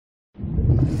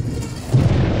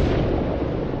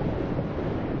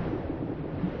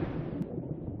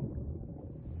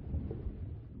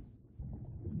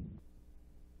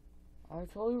I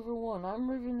tell everyone, I'm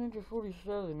Raven Ninja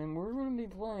 47, and we're gonna be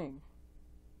playing.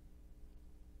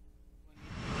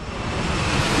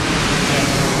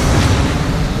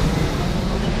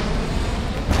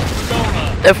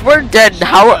 If we're dead,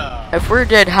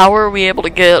 how are we able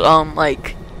to get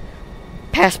like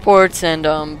passports and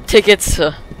tickets?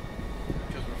 Because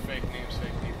we're fake names,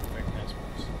 fake people, fake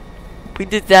passports. We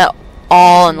did that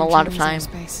all in a lot of time.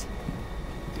 Did you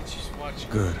just watch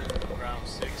Good. Round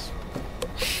 6?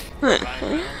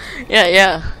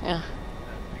 Yeah.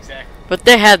 Exactly. But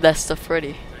they had that stuff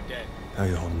ready. They're dead. How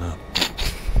you holding up?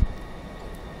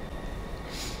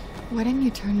 Why didn't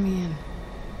you turn me in?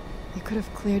 You could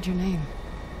have cleared your name.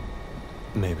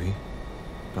 Maybe.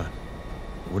 But it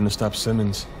wouldn't have stopped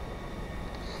Simmons.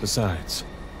 Besides,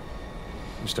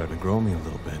 you started to grow me a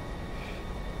little bit.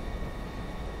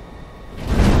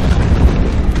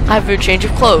 I have a change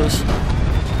of clothes. I'm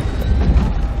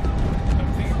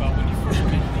thinking about when you first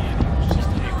met me, and it was just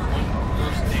one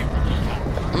first day rookie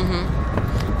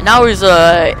cop. Now he's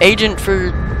a agent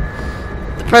for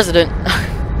the president.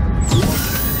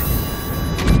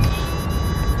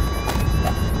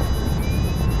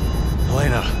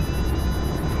 Helena.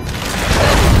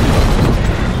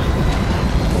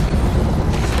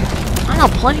 I'm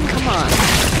not playing, come on.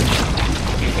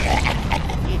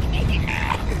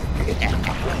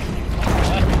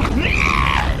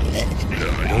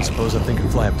 You don't suppose I think I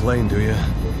can fly a plane, do you?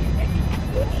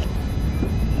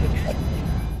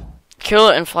 Kill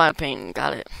it and fly a plane,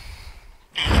 got it.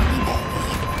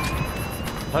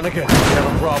 Hunnigan, we have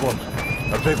a problem.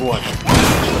 A big one.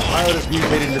 The pilot is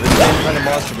mutated into the same kind of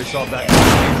monster we saw back.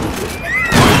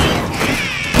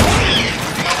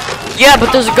 Yeah,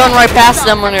 but there's a gun right past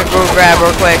them. I'm gonna go grab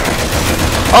real quick.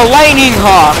 Oh, lightning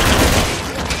hawk.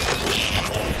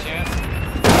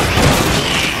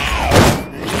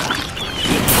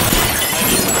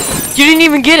 You didn't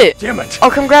even get it. Damn it! Oh,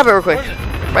 come grab it real quick.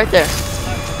 Right there.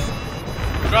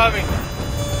 Driving.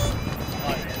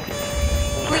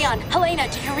 Leon, Helena,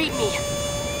 do you read me?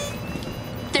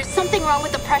 There's something wrong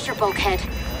with the pressure bulkhead.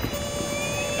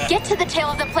 Get to the tail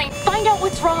of the plane, find out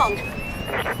what's wrong.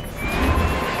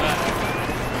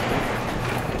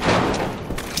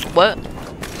 What?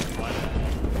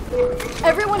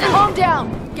 Everyone calm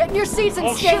down! Get in your seats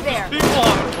and stay there! People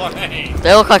on the plane.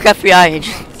 They look like FBI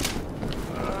agents.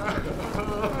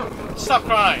 Stop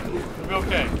crying. We'll be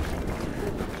okay.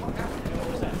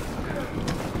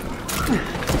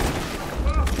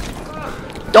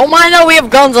 Don't mind that we have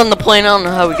guns on the plane. I don't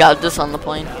know how we got this on the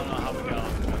plane. I don't know how we got.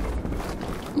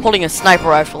 I'm holding a sniper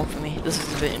rifle for me. This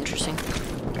is a bit interesting.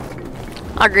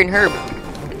 Ah, green herb.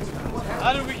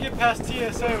 How did we get past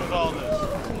TSA with all this?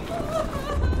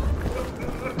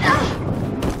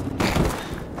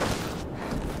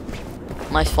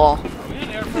 Nice fall. Are we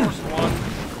in Air Force One?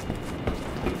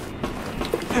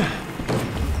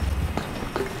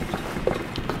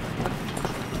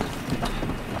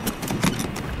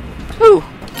 Woo!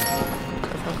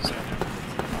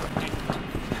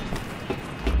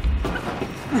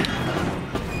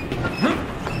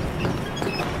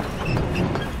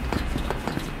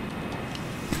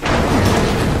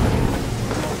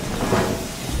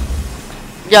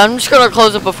 Yeah, I'm just gonna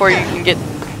close it before you can get.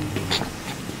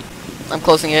 I'm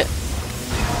closing it.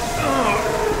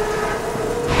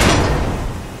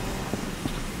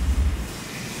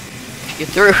 Get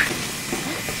through.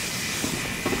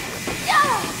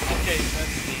 Okay,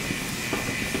 that's neat.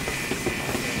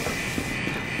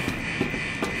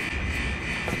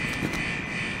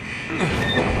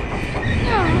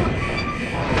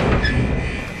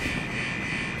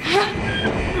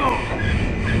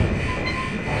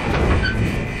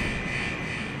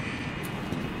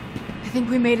 I think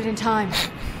we made it in time.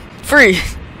 Free.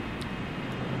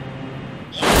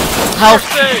 Health.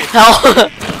 Health.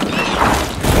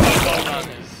 What's going on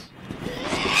is...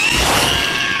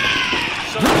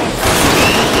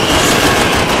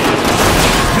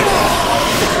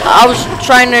 I was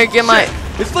trying to get my.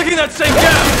 It's licking that same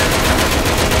gas!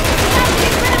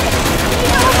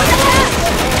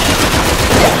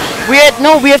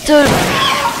 We have to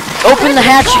open the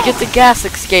hatch to get the gas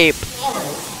escape.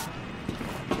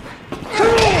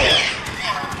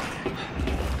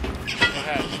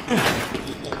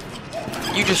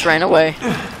 You just ran away.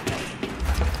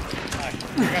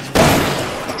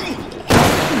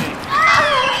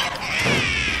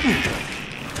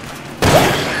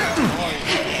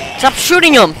 Stop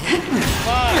shooting him!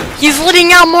 He's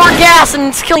letting out more gas and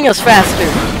it's killing us faster.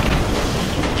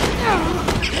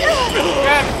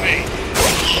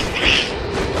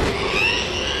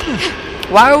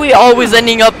 Why are we always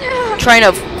ending up trying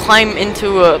to climb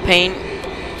into a plane?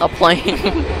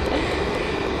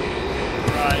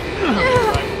 Right.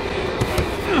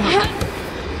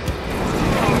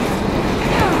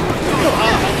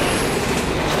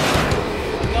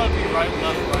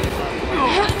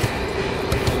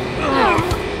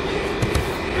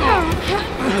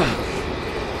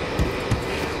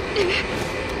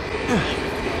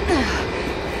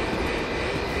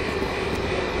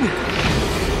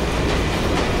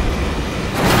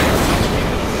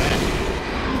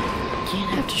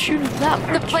 shoot it that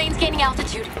The much? plane's gaining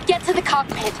altitude. Get to the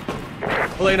cockpit.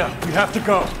 Helena, we have to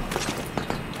go.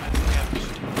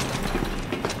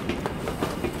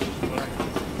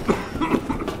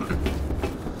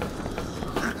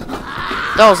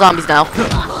 They're all zombies now.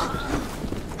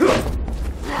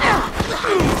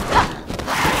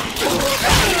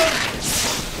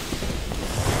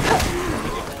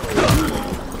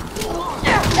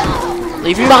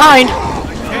 Leave me behind.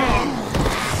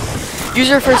 Use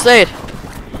your first aid.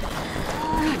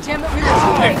 Damn it, we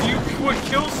If you would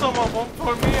kill some of them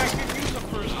for me, I could use the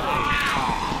first aid.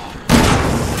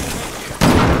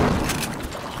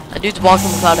 That dude's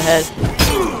walking without a head.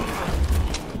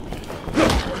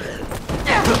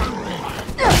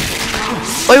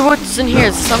 Wait, what's in here?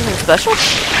 Is it something special?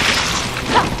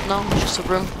 No, it's just a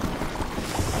room.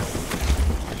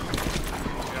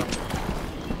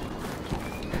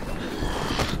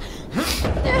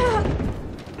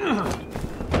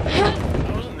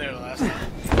 I wasn't there last time.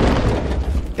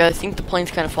 Yeah, I think the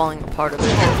plane's kind of falling apart a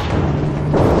bit.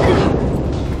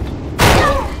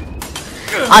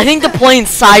 I think the plane's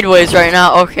sideways right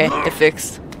now. Okay, it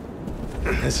fixed.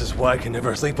 This is why I can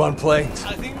never sleep on planes.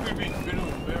 I think we've been bit of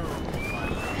a barrel.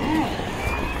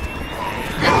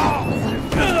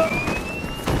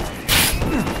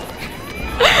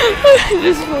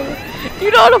 You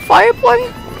know how to fire a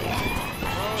plane?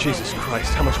 Jesus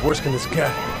Christ, how much worse can this get?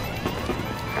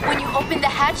 When you open the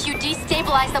hatch, you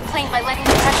destabilize the plane by letting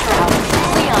the pressure out.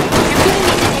 Leon, you're gonna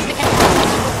need to take the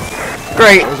controls.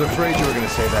 Great. I was afraid you were gonna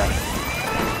say that.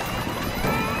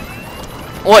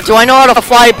 What, do I know how to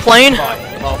fly a plane?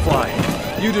 Fine, I'll fly.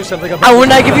 You do something about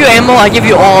When I give you ammo, I give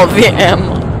you all of the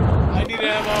ammo. I need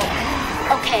ammo.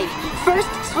 Okay, first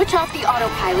switch off the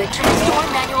autopilot to restore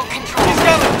manual control. He's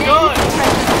got a Then gun.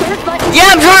 press the third button. Yeah,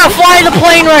 I'm trying to fly the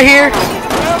plane right here.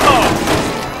 Ammo.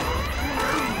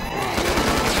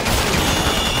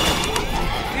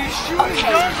 He's shooting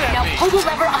Okay, guns now at me. pull the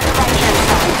lever on the right hand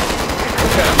side.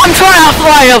 I'm trying to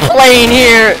fly a plane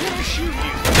here.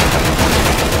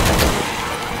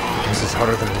 This is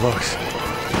harder than it looks.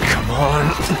 Come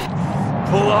on.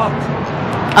 Pull up.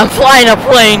 I'm flying a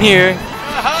plane here.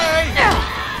 Hi.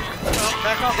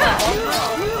 Back off my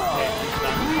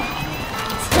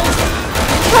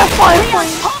Try to fly a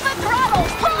plane. Pull the throttle!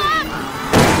 Pull up!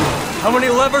 How many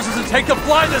levers does it take to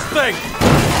fly this thing?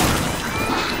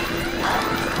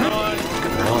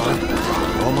 Come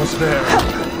on. Almost there.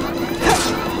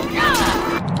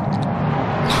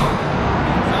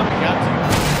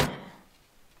 I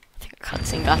think a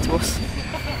cutscene got to us.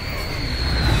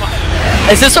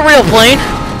 Is this a real plane?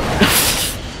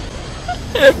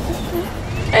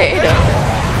 Hey,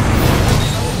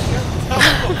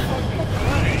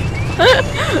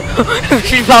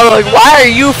 she's probably like, why are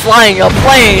you flying a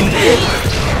plane?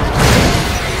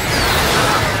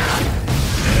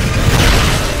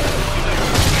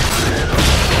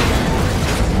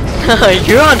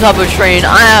 You're on top of a train.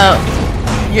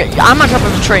 I'm on top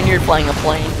of a train. You're flying a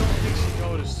plane. She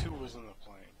noticed who was in the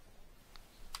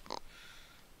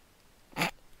plane.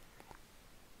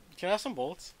 Can I have some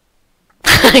bullets?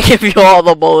 I give you all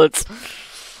the bullets.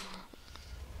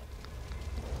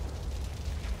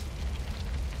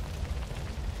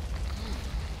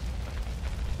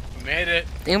 We made it.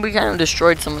 I think we kind of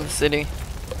destroyed some of the city. I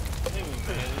think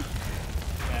we made it.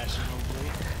 Fashionably.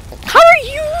 How are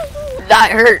you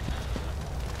not hurt?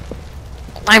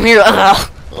 I'm here.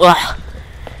 Ugh. Ugh.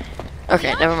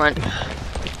 Okay, never mind.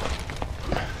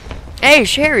 Hey,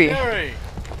 Sherry. Harry.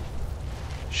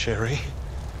 Sherry?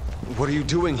 What are you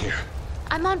doing here?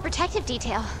 I'm on protective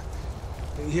detail.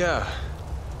 Yeah.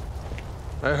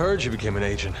 I heard you became an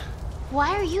agent.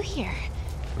 Why are you here?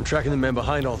 I'm tracking the man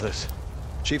behind all this.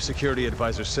 Chief Security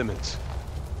Advisor Simmons.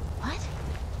 What?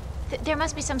 There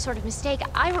must be some sort of mistake.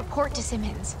 I report to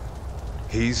Simmons.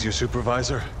 He's your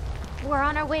supervisor? We're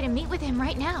on our way to meet with him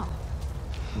right now.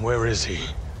 Where is he?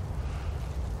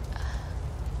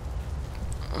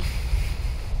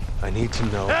 I need to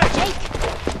know. Jake!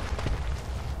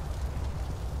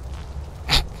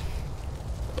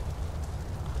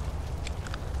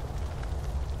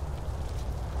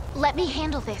 Let me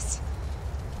handle this.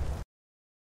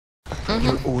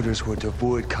 Your orders were to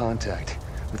avoid contact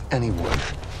with anyone.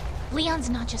 Leon's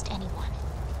not just anyone.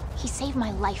 He saved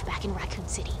my life back in Raccoon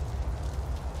City.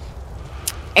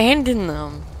 And in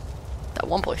that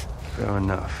one place. Fair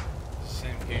enough.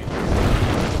 Same game.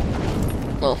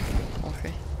 Well,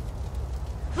 okay.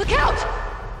 Look out!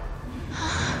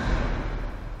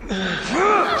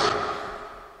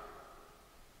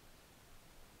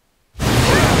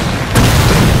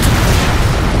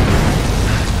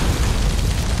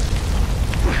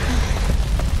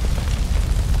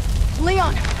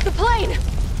 Leon, the plane!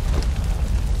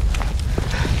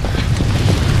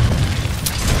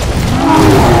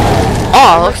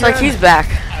 Oh, looks like he's back.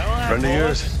 Friend of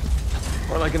yours?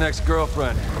 Or like an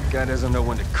ex-girlfriend. Guy doesn't know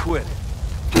when to quit.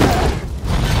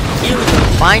 He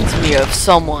reminds me of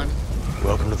someone.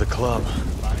 Welcome to the club.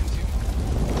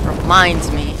 Reminds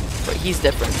me, but he's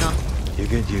different, huh? You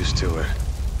get used to her.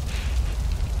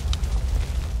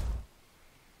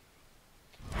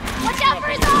 Watch out for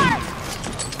his arm!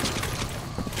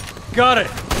 Got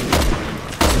it!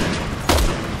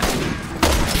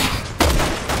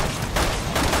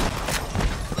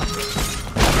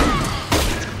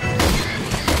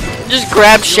 Just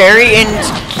grabbed Sherry and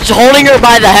just holding her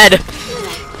by the head.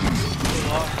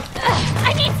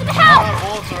 I need some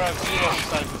help!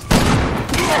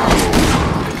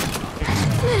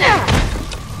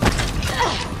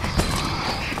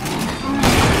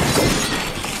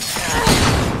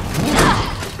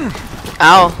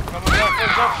 Ow.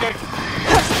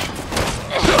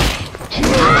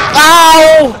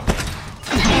 Ow!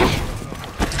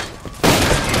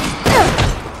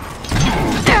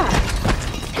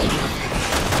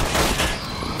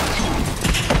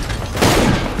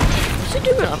 What's he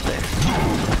doing up there?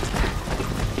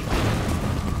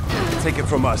 Take it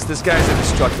from us. This guy's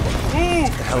indestructible. Ooh!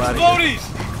 Get the hell out of here.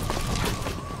 Explodies!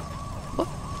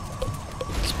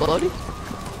 Exploding?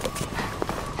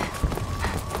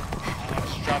 I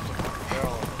just dropped him from the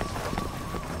barrel.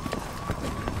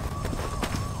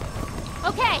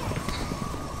 Okay,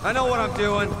 I know what I'm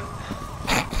doing.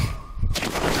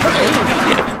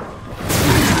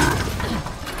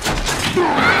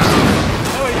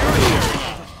 Oh, you're here.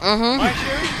 Mm-hmm. My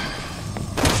Sherry?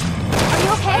 are you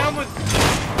okay? I am with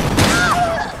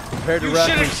Compared to You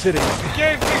Raccoon should've- City. you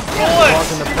gave me bullets!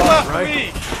 Walking the You bus, left right?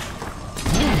 me!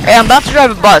 Hey, I'm about to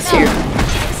drive a bus here. I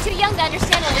was too young to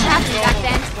understand what was happening back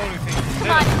then.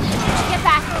 Come on, we should get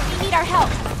back. We need our help.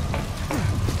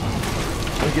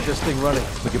 We get this thing running.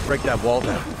 We can break that wall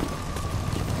down.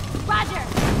 Roger!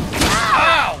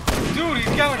 Ow! Dude,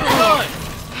 he's got a gun!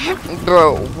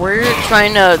 Bro, we're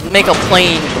trying to make a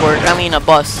plane work. I mean, a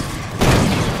bus.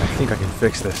 I think I can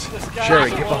fix this. This guy Sherry,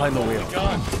 has get a behind the wheel.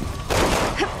 gun.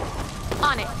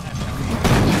 On it.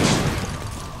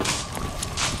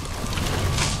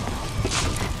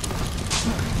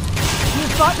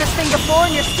 You've fought this thing before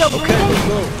and you're still breathing?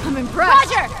 I'm impressed.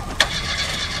 Roger!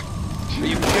 Are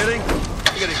you kidding?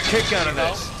 I get a kick out of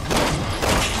this.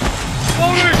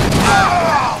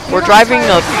 We're driving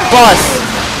a bus.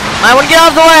 I want to get out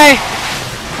of the way.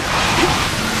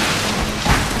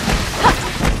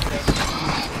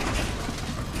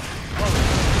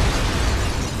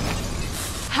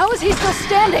 How is he still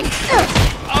standing?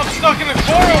 I'm stuck in a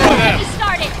corner with Get him! me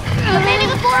started. But maybe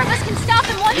the four of us can stop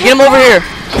in one Get him over here.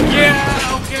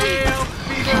 Yeah, okay, I'll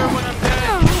be there when I'm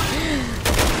dead.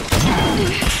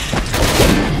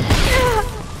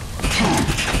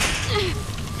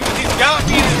 Dude, he's got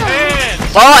me in his hand!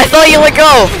 Oh, I thought you let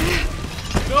go.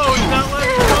 No, he's not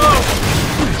letting me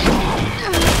go!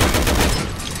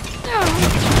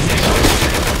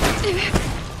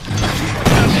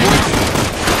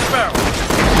 Barrel.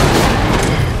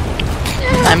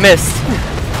 I missed.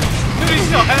 Dude, he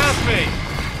still has me!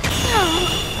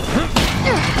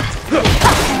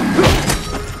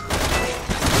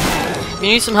 You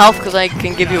need some help because I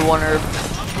can give you one herb.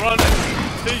 I'm running.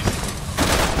 Peace.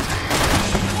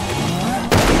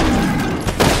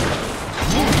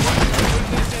 What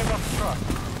did they say about the truck?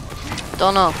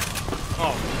 Don't know.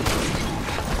 Oh.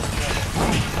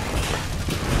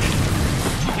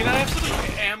 Can I have some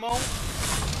ammo?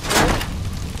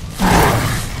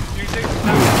 Can you take some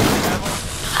ammo?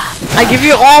 I give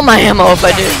you all my ammo if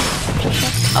I do.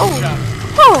 Oh.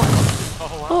 Oh.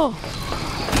 Oh.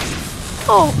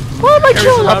 Oh. Why am I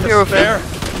chilling up here with you?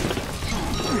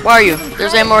 Where are you?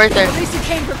 There's ammo right there. At least you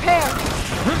came prepared.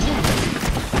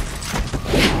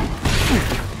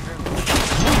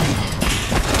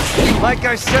 Like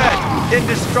I said,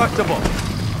 indestructible.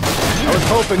 I was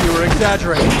hoping you were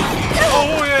exaggerating.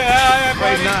 Oh yeah,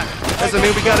 Afraid not. Doesn't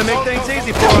mean we gotta make things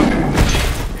easy for him.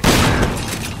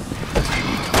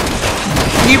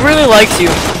 He really likes you.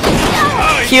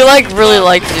 He like really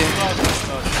likes you.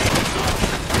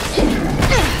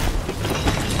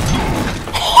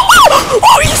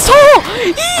 Oh, he's tall!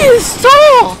 He is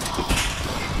tall!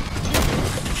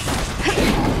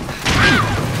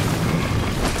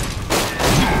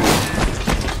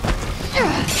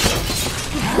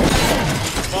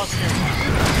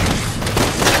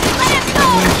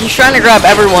 He's trying to grab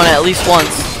everyone at least once.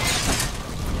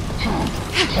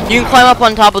 You can climb up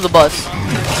on top of the bus.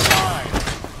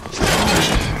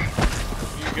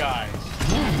 You guys.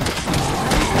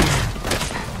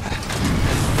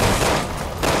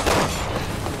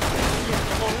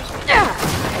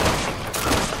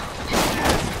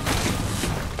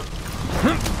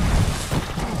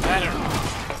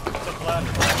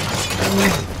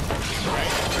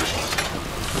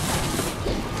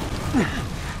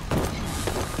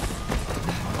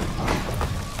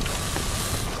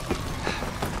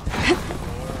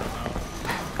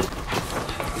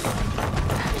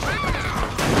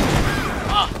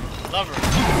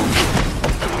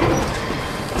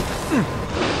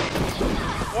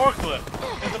 Forklift.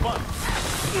 Hit the button.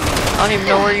 I don't even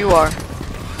know where you are. Over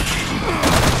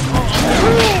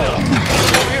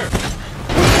here.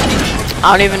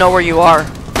 I don't even know where you are.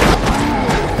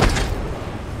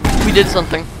 We did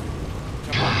something.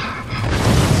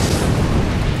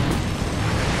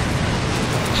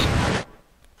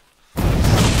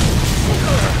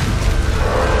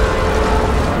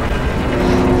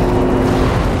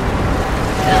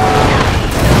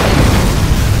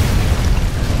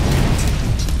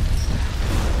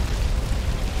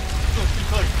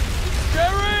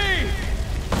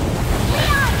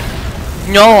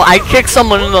 No, I kicked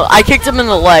someone in the. I kicked him in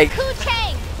the leg.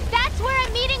 That's where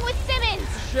I'm meeting with Simmons.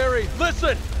 Sherry,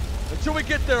 listen! Until we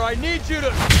get there, I need you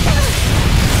to...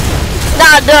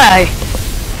 Not die.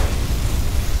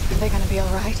 Are they gonna be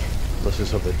alright? Let's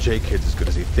just hope that J-Kid's as good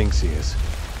as he thinks he is.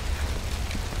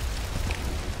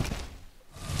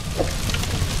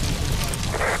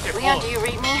 Leon, do you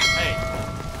read me? Hey,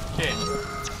 kid.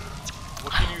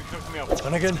 What can you hook me up with?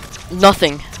 Finnegan?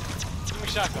 Nothing. Give me a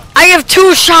shotgun. I have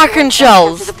 2 shotgun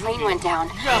shells. After the plane went down.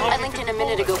 I linked in a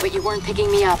minute ago, but you weren't picking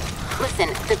me up.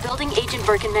 Listen, the building Agent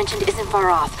Birkin mentioned isn't far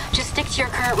off. Just stick to your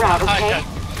current route, okay?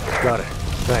 Got it.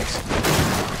 Thanks.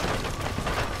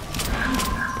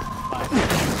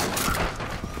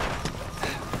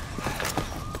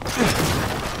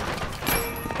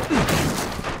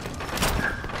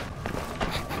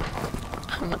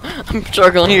 I'm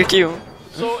struggling here too.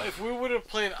 So if we would have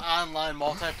played online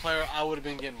multiplayer, I would have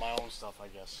been getting my own stuff, I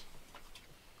guess.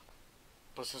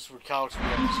 But since we're couch, we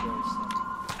have the scary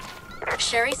stuff.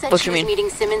 Sherry said What she you was mean? meeting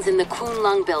Simmons in the Kuhn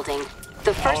Lung building.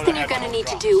 The first thing you're gonna need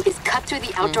to do is cut through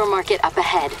the outdoor market up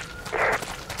ahead.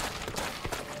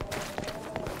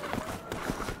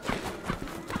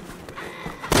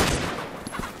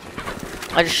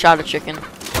 I just shot a chicken.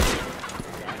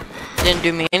 Didn't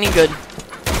do me any good.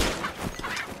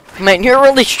 Man, you're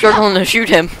really struggling to shoot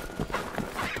him.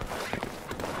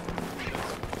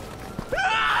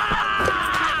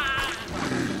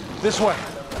 This way.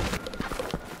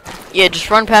 Yeah, just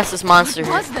run past this monster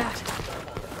here. What was that?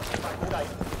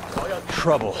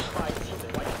 Trouble.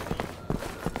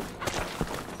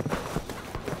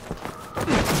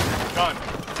 Gun.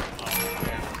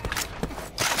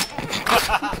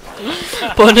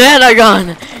 Banana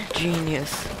gun!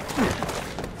 Genius.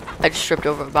 I just stripped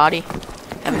over a body.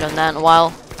 Haven't done that in a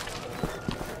while.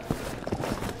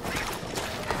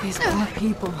 These poor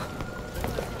people.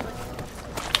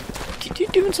 Did you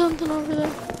doing something over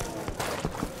there?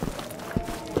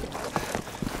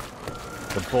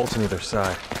 The bolts on either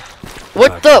side.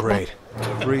 What the? Great.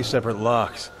 3 separate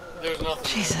locks. There's nothing.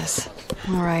 Jesus.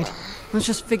 Alright. Let's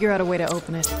just figure out a way to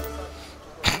open it.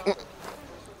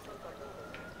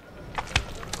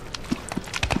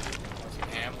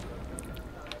 Damn.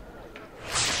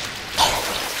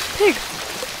 Pig.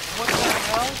 What the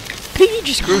hell? Piggy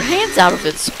just grew hands out of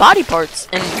its body parts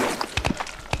and.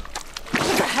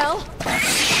 What the hell?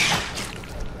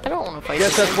 I don't want to fight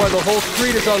Guess this that's why the whole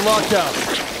street is on lockdown.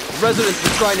 The residents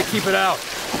are trying to keep it out.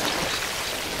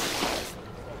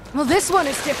 Well, this one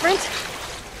is different.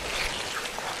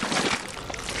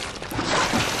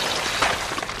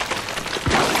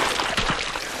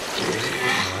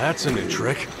 Well, that's a new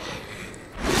trick.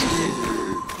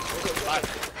 Alright,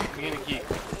 we need a key.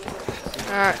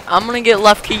 Alright, I'm gonna get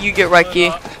left key, you get right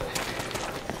key.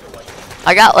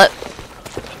 I got left.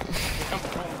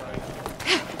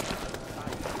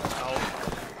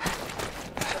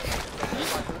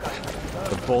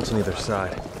 The bolts on either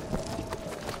side.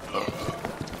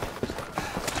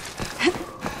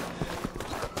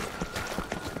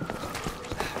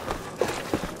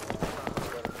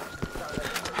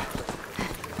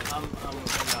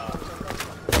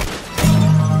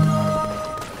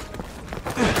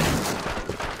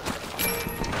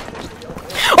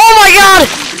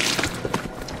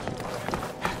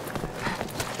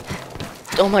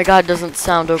 Oh my god, doesn't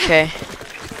sound okay.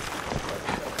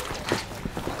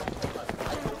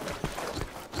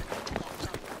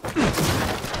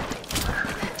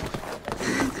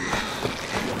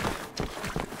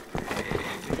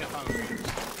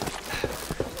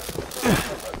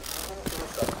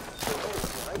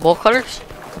 Bolt cutters?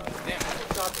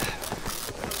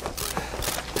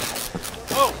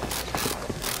 Oh!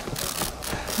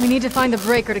 We need to find the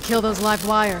breaker to kill those live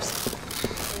wires.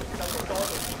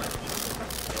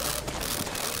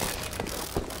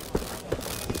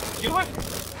 You know what?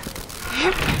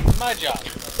 My job.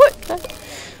 What?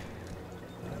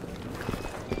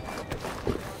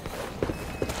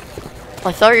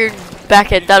 I thought you were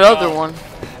back at that other one. I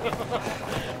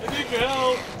need your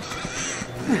help.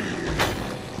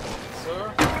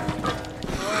 Sir?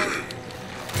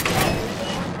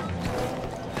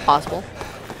 possible.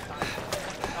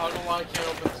 I don't know why I can't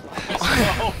open this.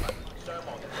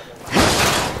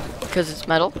 Because it's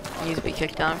metal. It needs to be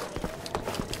kicked down. Look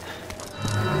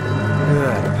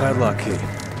at that, a padlock key.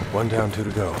 1 down, 2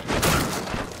 to go.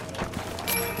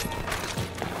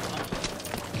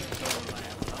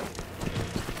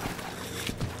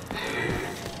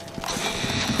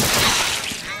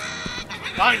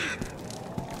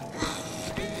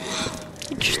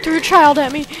 He just threw a child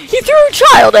at me. He threw a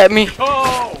child at me.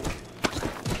 Oh!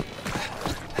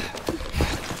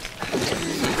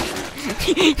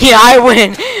 Yeah, I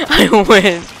win. I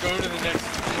win. Go to the next.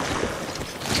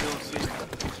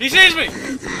 He sees me!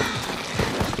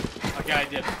 Okay, I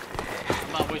did.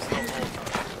 I'm not wasting no whole time.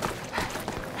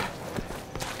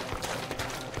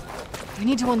 We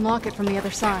need to unlock it from the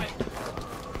other side. I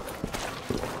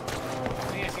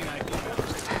think I see an idea.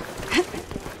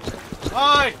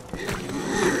 Hi!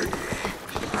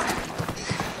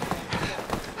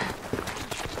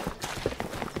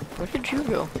 Where did you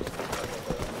go?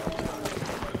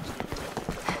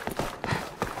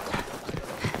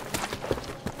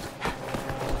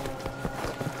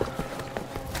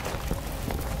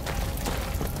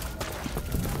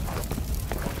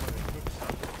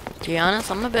 To be honest,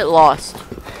 I'm a bit lost.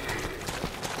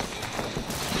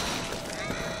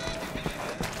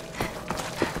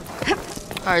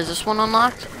 Alright, is this one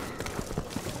unlocked?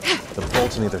 The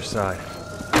bolt's on either side.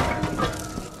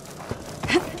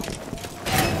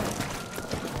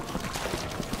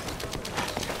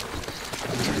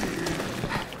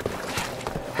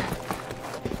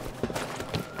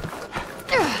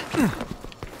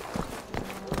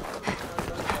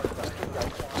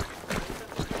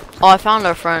 Oh, I found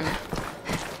our friend.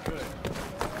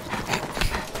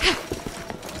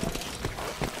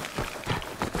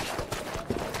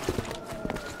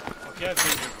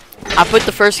 I put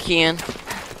the first key in.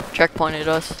 Checkpointed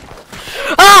us.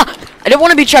 Ah! I didn't want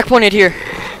to be checkpointed here.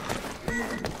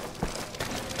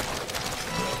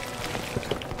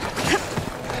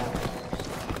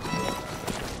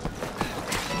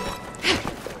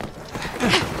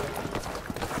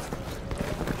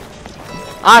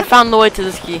 I found the way to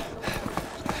this key.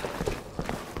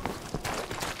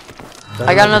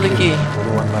 I got another key.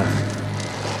 Only one left.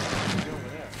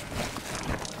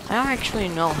 I don't actually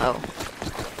know how.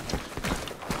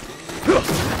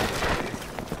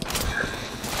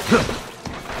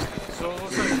 So it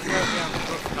looks like you have me on the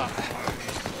rooftop.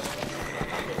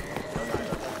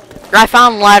 I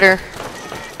found ladder.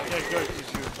 Yeah, good,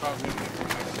 because you probably...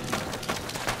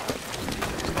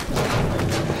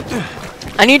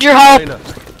 I need your help. Helena.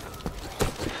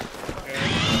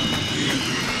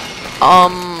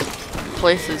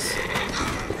 Places.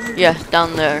 Yeah,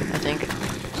 down there, I think.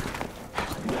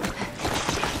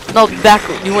 No, back.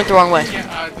 You went the wrong way.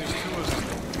 Yeah, there's 2 of them.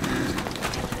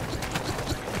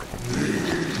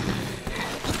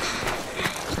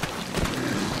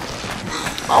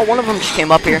 Oh, one of them just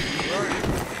came up here.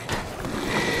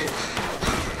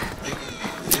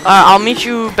 I'll meet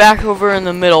you back over in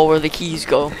the middle where the keys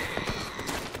go.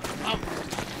 I'm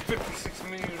 56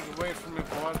 meters away from it,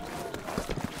 bud.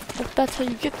 But that's how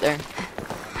you get there.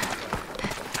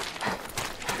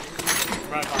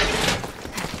 Right behind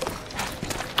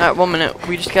Alright, 1 minute.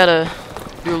 We just gotta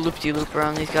do a loop-de-loop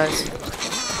around these guys.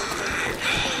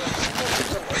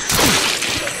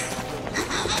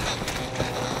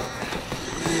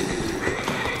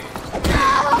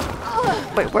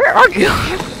 Wait, where are you?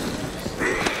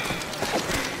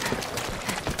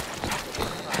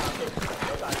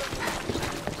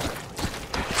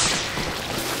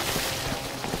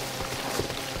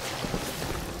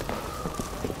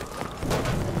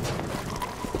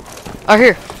 Oh,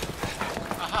 here.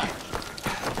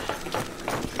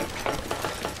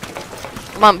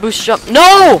 Come on, boost jump.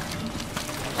 No!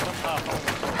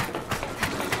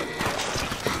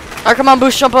 Alright, come on,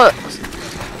 boost jump up.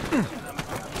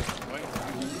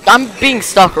 I'm being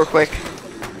stuck real quick.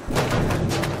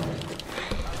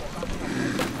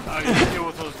 you deal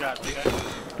with those guys, okay?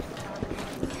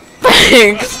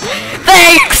 Thanks!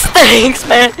 Thanks! Thanks,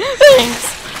 man! Thanks!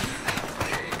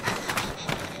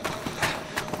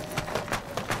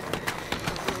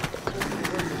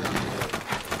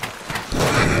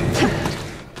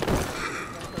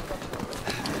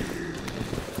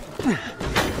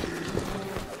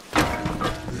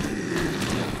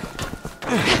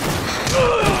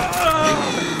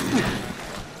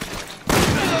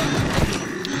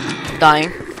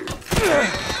 Dying.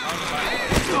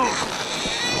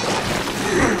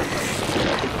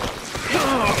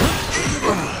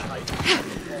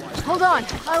 Hold on,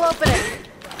 I'll open it.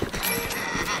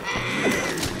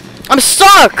 I'm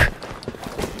stuck!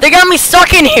 They got me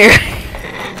stuck in here!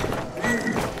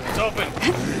 open.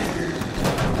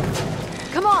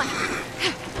 Come on.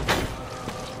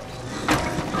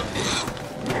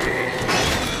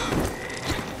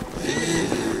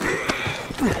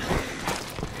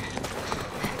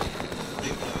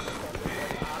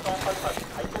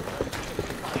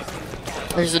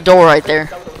 There's a door right there.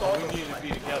 We need to be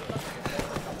together.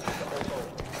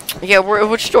 Yeah,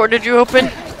 which door did you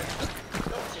open?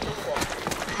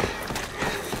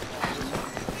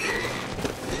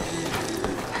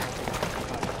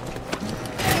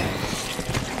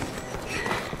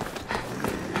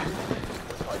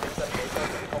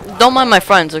 Don't mind my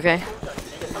friends, okay?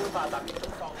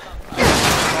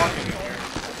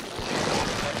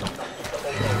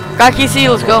 Rocky C,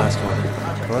 let's go. Last one.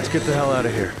 Well, let's get the hell out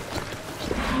of here.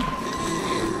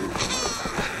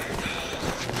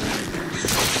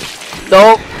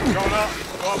 Nope. Going up.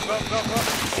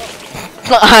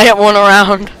 Go up. I have one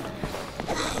around.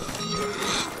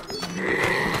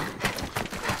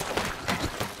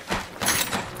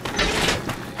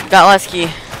 Got last key.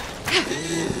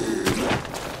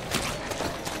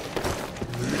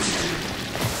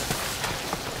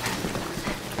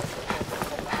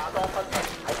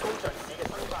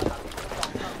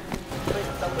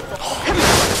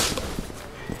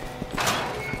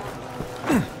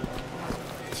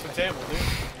 It's the table, dude.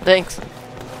 Thanks.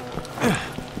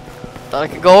 Thought I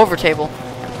could go over table.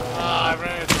 Ah, I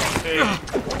ran into the table.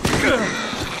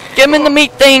 Get him in the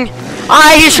meat thing.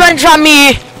 Ah, he's trying to shot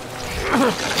me.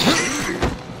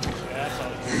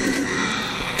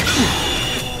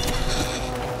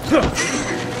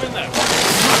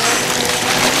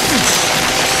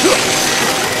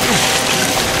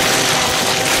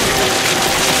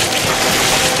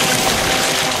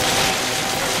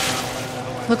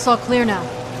 Looks all clear now.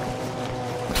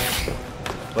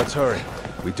 Let's hurry.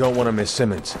 We don't want to miss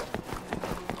Simmons.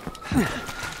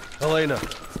 Helena.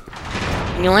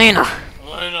 Helena.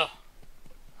 Helena.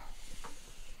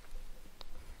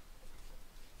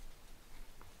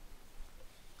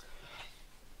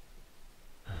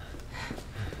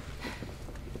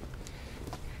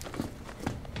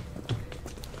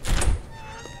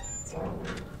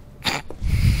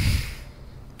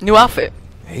 New outfit.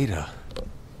 Ada.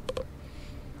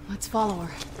 Let's follow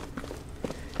her.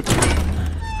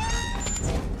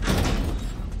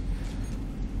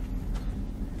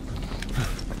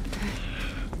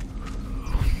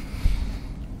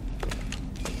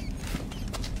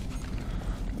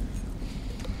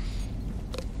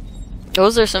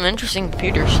 Those are some interesting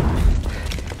computers.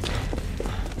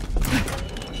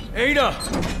 Ada!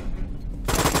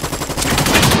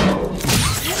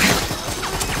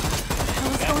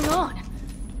 What's going on?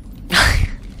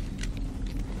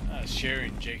 Sherry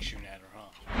and Jake shooting at her,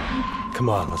 huh? Come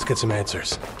on, let's get some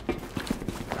answers.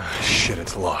 Ah, shit,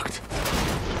 it's locked.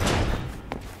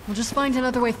 We'll just find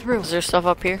another way through. Is there stuff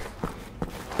up here?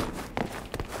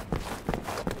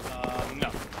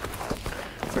 No.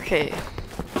 Okay.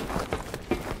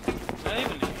 Not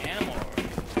even ammo or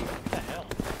anything. What the hell?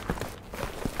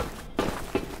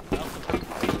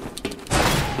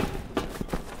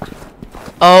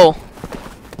 Oh.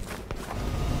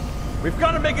 We've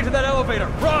got to make it to that elevator.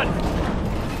 Run!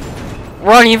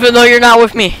 Run even though you're not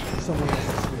with me. Someone else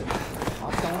is here.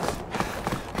 Hostiles?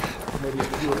 Maybe a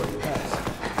few of them pets.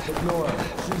 Ignore her.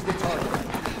 She's the target.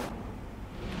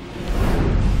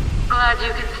 Glad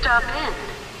you could stop in.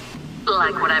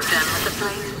 Like what I've done with the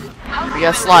place. Hope We you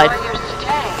got slide. enjoy your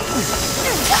stay.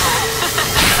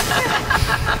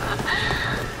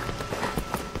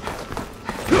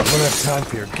 I don't have time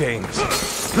for your games.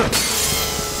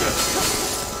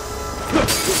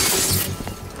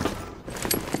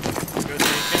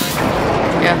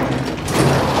 Yeah.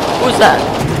 Who's that?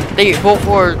 They vote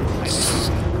for. I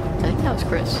think that was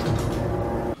Chris.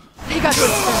 They got you.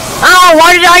 Ow!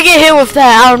 Why did I get hit with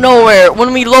that out of nowhere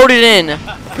when we loaded in?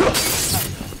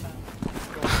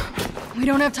 We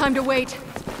don't have time to wait.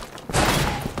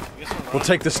 We'll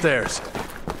take the stairs.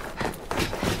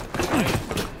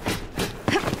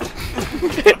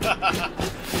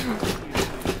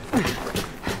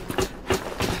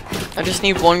 I just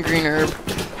need one green herb.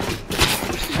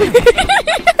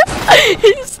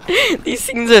 These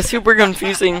things are super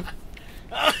confusing.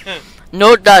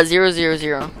 Note.000.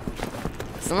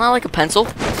 Isn't that like a pencil?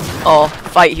 Oh,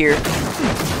 fight here.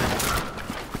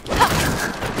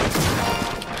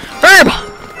 Herb!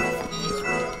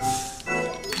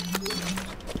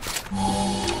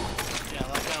 Yeah,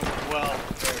 that gun was well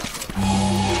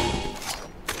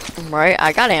prepared. Right,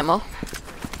 I got ammo.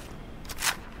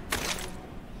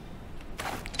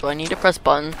 Do I need to press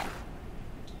button?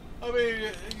 I mean,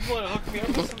 you want to hook me up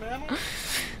with some ammo?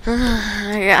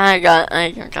 I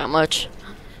got much.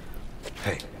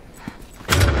 Hey,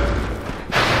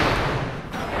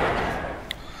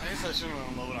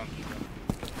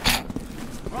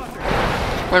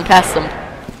 Run past them.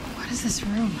 What is this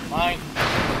room? Mine.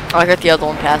 Oh, I got the other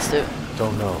one past it.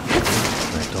 Don't know.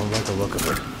 I don't like the look of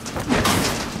it.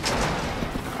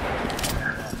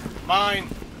 Mine.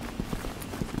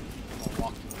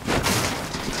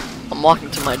 I'm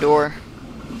walking to my door.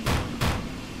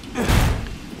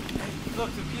 Look,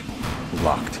 the people.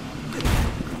 Locked.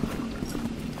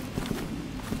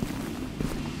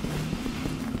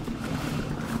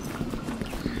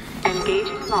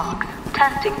 Engaging logs.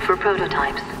 Testing for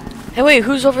prototypes. Hey, wait,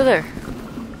 who's over there?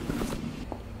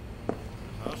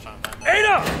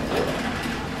 Ada!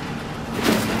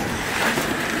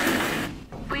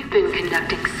 We've been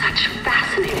conducting such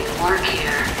fascinating work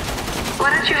here.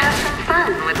 Why don't you have some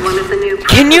fun with one of the new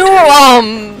Can you,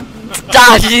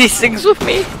 dodge these things with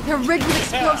me? They're rigged with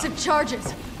explosive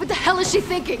charges. What the hell is she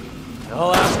thinking?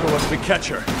 I'll ask her once we catch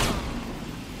her.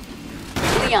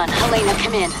 Leon, Helena,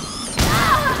 come in.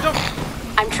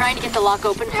 I'm trying to get the lock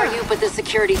open for you, but the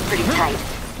security's pretty tight.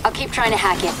 I'll keep trying to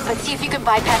hack it, but see if you can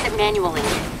bypass it manually.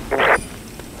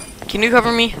 Can you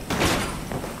cover me?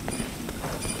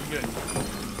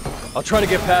 I'll try to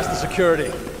get past the security.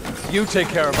 You take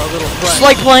care of our little friend. It's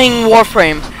like playing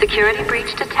Warframe. security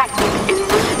breach detected in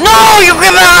room. No, you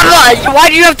give it. Why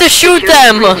do you have to shoot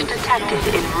them? Breach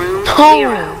detected in room No.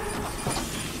 0.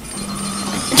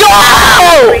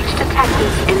 No! Breach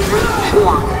detected in room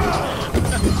 1.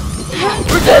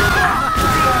 We're dead.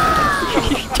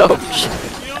 Don't.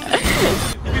 You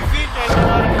think I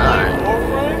know how to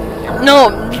play Warframe?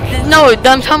 No,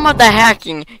 I'm talking about the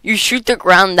hacking. You shoot the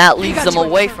ground, that leads them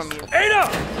away from you. Ada!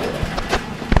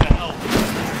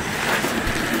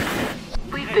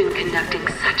 We've been conducting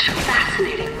such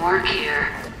fascinating work here.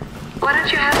 Why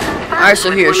don't you have some fun? Alright, so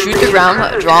with here, one of shoot the the ground,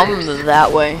 prototypes? draw them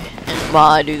that way, and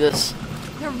while I do this.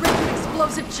 They're rigged with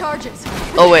explosive charges.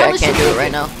 Oh wait, I can't do it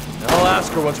right now. I'll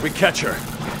ask her once we catch her.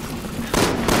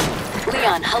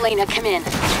 Leon, Helena, come in.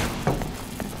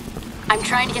 I'm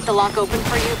trying to get the lock open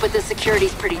for you, but the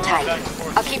security's pretty tight.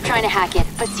 I'll keep trying to hack it,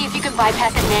 but see if you can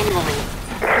bypass it manually.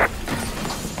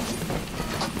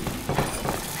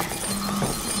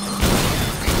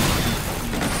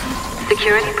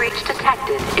 Security breach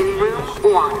detected in room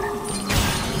 1.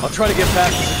 I'll try to get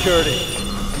past the security.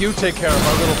 You take care of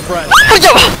our little friend.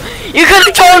 You could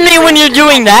have told me when you're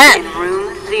doing that. In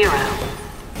room 0.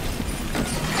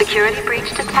 Security breach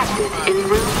detected in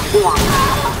room 1.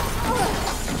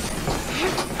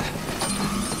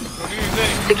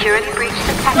 Security breach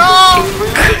detected in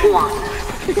room 1.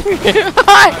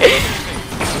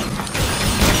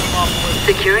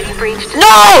 Security breach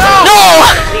detected in room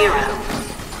 0.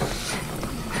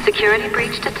 Security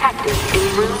breach detected in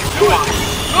room 1.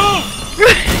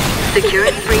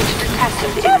 Security breach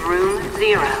detected in room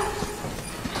 0.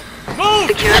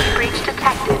 Security breach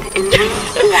detected in room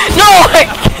 1. No!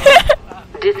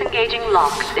 Disengaging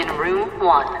locks in room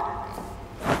 1.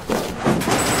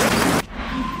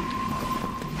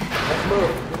 Let's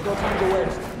move. There's no time to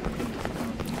waste.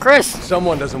 Chris.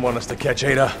 Someone doesn't want us to catch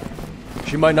Ada.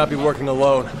 She might not be working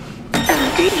alone.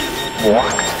 Oh!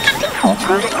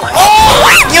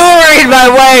 You were in my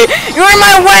way! You were in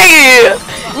my way!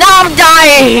 Now I'm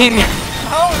dying!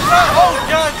 How is that? Oh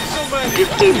god, there's so many.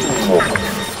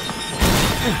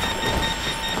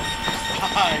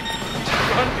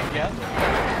 Run together.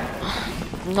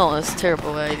 No, that's a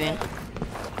terrible idea.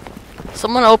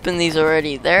 Someone opened these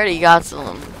already. They already got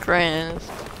some. Chris.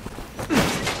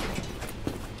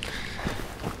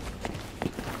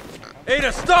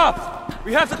 Ada, stop!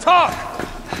 We have to talk!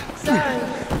 Sorry,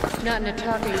 not in a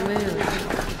talking mood.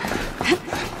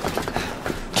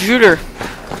 Shoot her.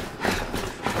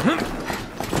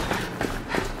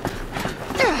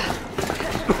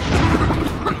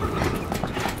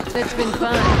 That's been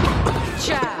fun.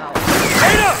 Ciao.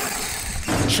 Ada!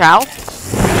 Chow?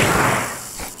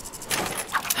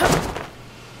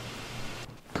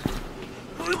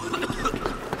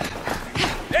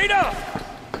 Ada!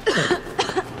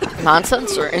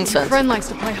 Nonsense or incense? Friend likes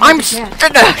to play I'm hard to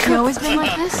get. You always been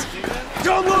like this?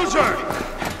 Don't lose her!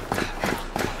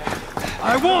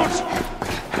 I won't!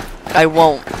 I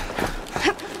won't.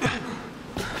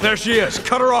 There she is.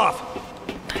 Cut her off.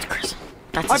 That's Chris.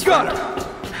 That's I've his got friend. her.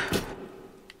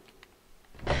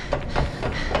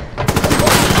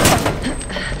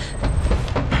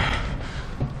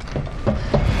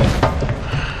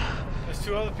 There's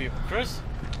two other people. Chris?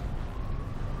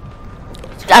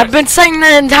 I've been saying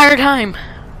that the entire time.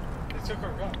 They took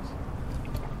our guns.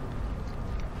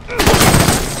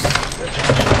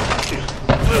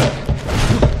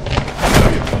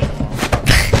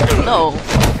 No.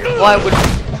 Why would...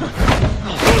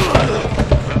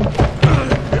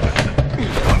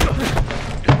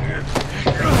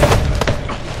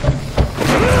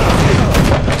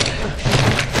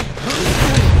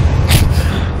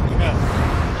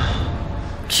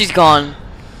 she's gone.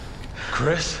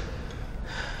 Chris?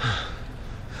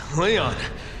 Leon,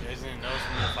 You guys didn't notice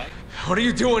when we fight? what are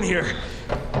you doing here?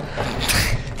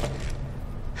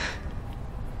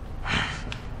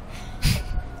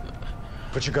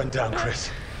 Put your gun down,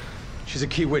 Chris. She's a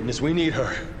key witness. We need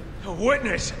her. A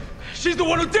witness? She's the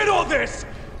one who did all this!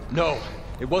 No,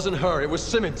 it wasn't her. It was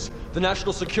Simmons, the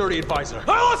National Security Advisor.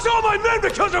 I lost all my men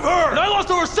because of her! And I lost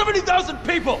over 70,000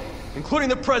 people, including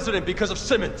the president, because of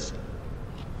Simmons.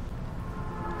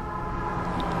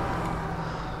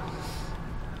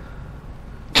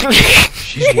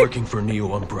 She's working for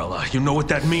Neo Umbrella. You know what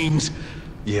that means?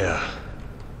 Yeah,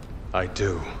 I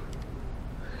do.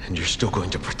 And you're still going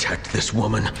to protect this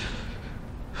woman?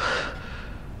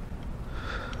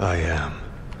 I am.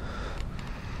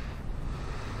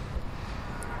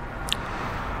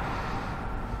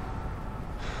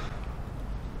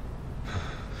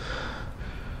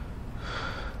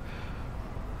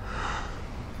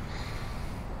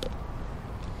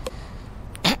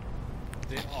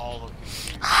 They all look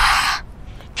confused.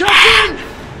 Captain!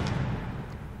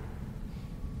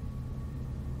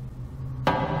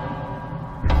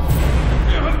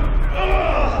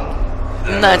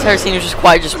 And that entire scene was just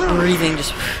quiet, just breathing,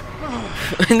 just.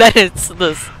 And then it's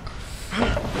this.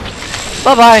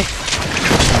 Bye bye.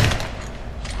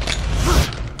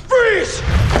 Freeze!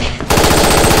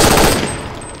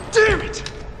 Damn it!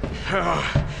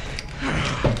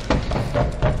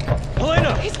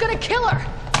 Helena! He's gonna kill her!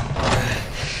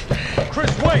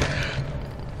 Chris, wait!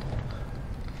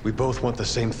 We both want the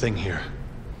same thing here.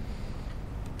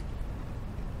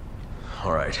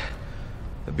 All right.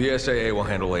 The BSAA will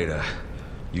handle Ada.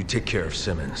 You take care of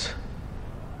Simmons.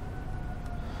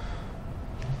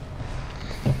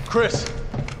 Chris!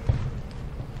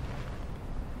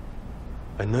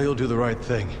 I know you'll do the right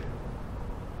thing.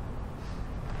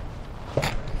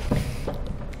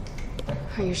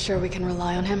 Are you sure we can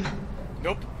rely on him?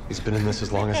 Nope. He's been in this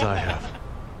as long as I have.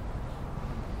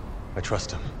 I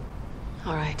trust him.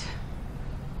 All right.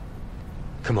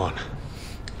 Come on.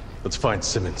 Let's find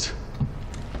Simmons.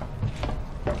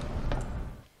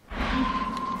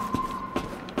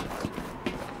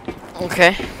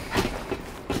 Okay.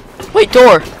 Wait,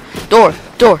 door! Door!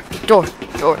 Door! Door!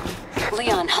 Door!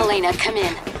 Leon, Helena, come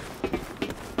in.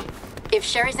 If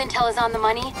Sherry's intel is on the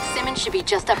money, Simmons should be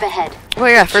just up ahead. Oh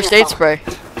yeah, first aid spray.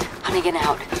 Honey, get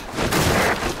out.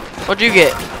 What'd you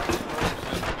get?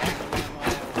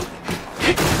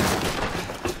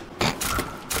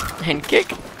 Hand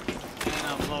kick? And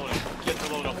I'm loading. Get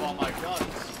to load up all my guns.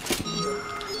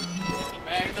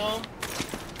 Magnum.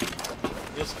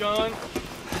 This gun.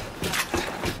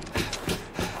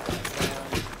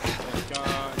 This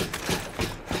gun.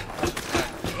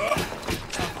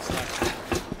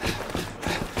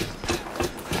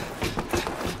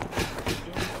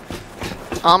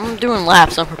 I'm doing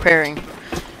laps, I'm preparing.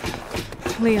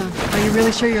 Leon, are you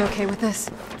really sure you're okay with this?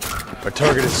 Our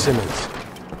target is Simmons.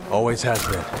 Always has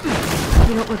been.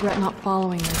 You don't regret not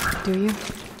following her, do you?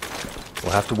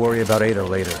 We'll have to worry about Ada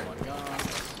later.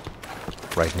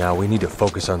 Right now, we need to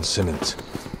focus on Simmons.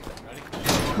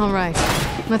 All right,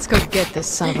 let's go get this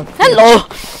son of a bitch. Hello!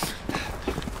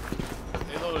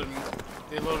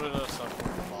 They loaded us up for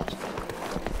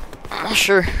the boss.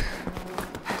 Sure.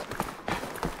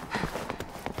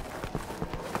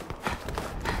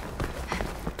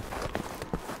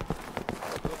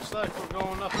 Looks like we're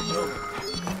going up the building.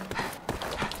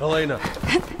 Helena.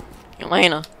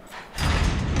 Helena.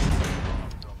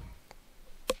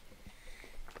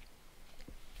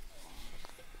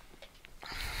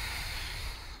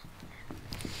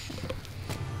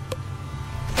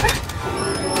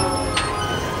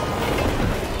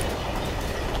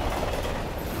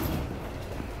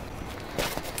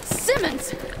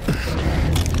 Simmons!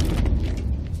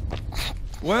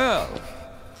 Well,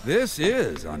 this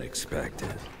is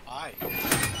unexpected. Aye.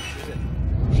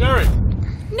 Sherry!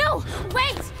 No!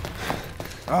 Wait!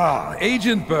 Ah,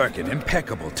 Agent Birkin,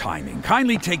 impeccable timing.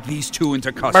 Kindly take these two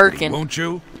into custody, Birkin. won't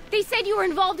you? They said you were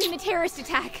involved in the terrorist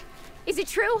attack. Is it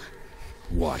true?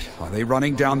 What? Are they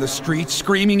running down the street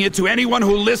screaming it to anyone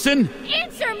who'll listen?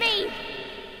 Answer me!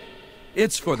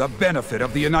 It's for the benefit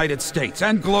of the United States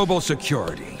and global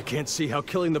security. I can't see how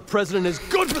killing the president is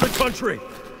good for the country!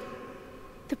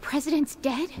 The president's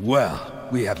dead? Well,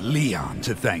 we have Leon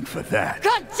to thank for that.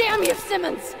 God damn you,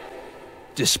 Simmons!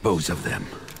 Dispose of them.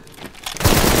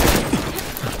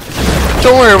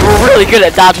 Don't worry, we're really good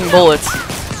at dodging bullets.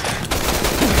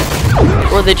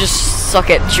 Or they just suck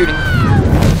at shooting.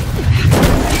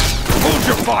 Hold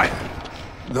your fire!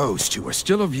 Those two are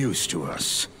still of use to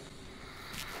us.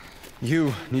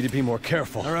 You need to be more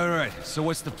careful. All right. So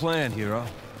what's the plan, hero?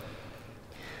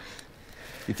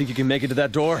 You think you can make it to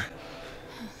that door?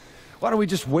 Why don't we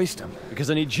just waste him? Because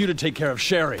I need you to take care of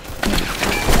Sherry.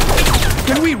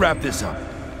 Can we wrap this up?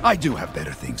 I do have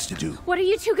better things to do. What are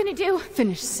you two gonna do?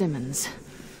 Finish Simmons.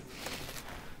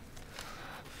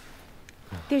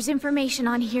 There's information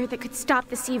on here that could stop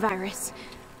the C-virus.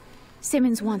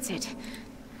 Simmons wants it.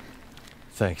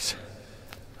 Thanks.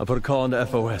 I'll put a call into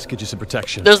FOS, get you some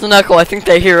protection. There's the knuckle. I think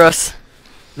they hear us.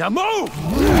 Now move!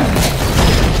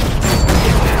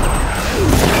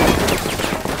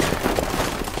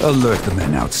 Alert the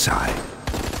men outside.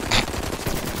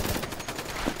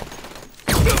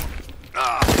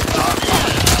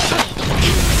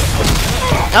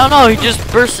 I don't know, he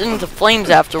just burst into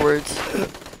flames afterwards.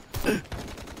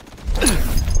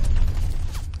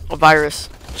 A virus.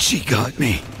 She got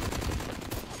me.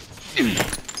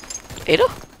 Ada?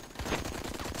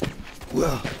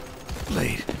 Well,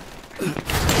 played.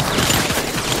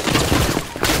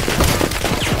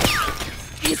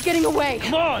 He's getting away.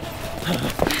 Come on!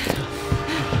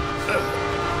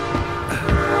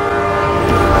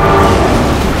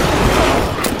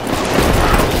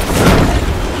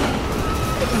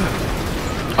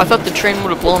 I thought the train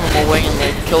would have blown him away and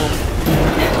they'd killed him.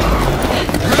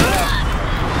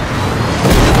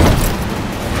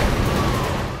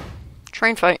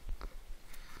 Train fight.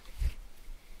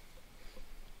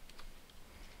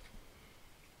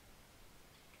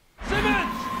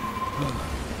 Simmons!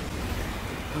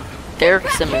 Derek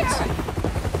Simmons.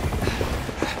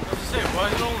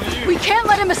 We can't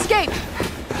let him escape.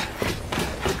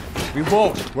 We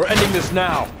won't. We're ending this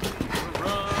now.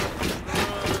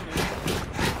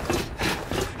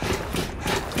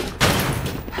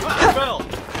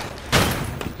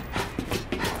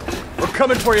 We're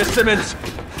coming for you, Simmons.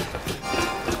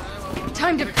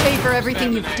 Time to pay for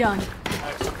everything you've done.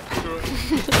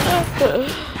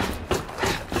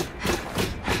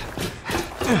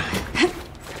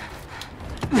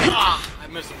 I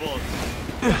missed the bullet.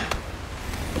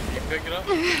 Did you pick it up?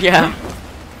 Yeah.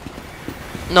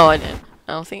 No, I didn't. I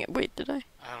don't think. Wait, did I?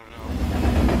 I don't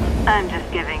know. I'm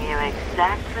just giving you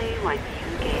exactly what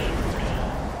you gave me,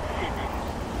 Simmons.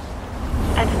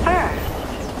 At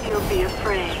first, you'll be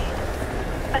afraid.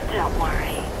 But don't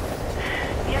worry.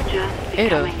 You're just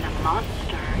becoming the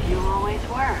monster you always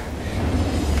were.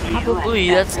 Probably,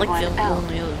 that's like the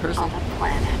only other person. On the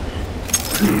planet.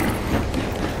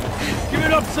 Give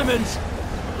it up, Simmons!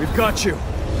 We've got you.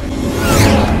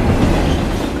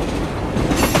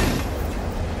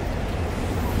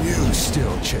 You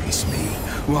still chase me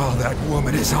while that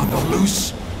woman is on the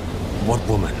loose? What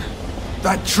woman?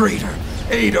 That traitor,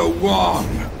 Ada Wong.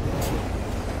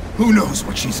 Who knows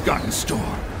what she's got in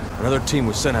store? Another team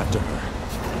was sent after her.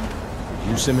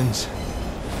 You, Simmons?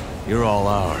 You're all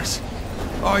ours.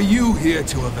 Are you here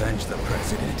to avenge the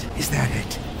president? Is that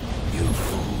it? You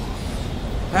fool.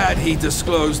 Had he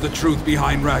disclosed the truth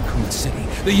behind Raccoon City,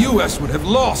 the U.S. would have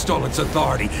lost all its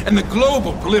authority, and the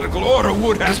global political order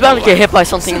would have... He's about to get hit by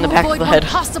something in the back of the head. To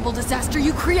avoid one possible disaster,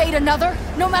 you create another,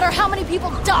 no matter how many people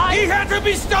die. He had to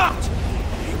be stopped!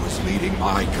 He was leading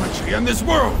my country and this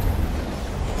world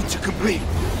into complete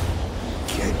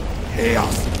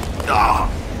chaos.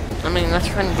 I mean, that's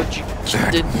kind of what you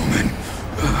That did. woman.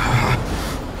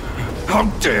 How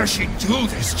dare she do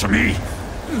this to me?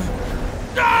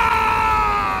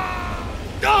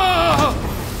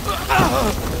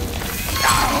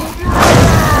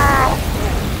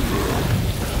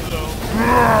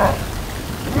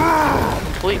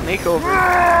 Complete makeover.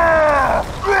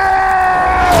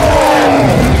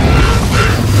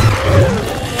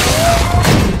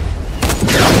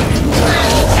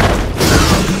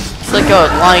 It's like a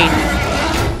lion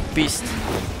beast.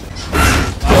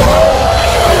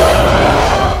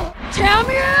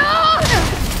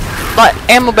 But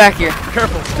ammo back here.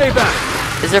 Careful, stay back.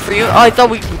 Is there for you? Oh, I thought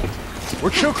we.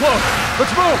 We're too close.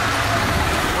 Let's move.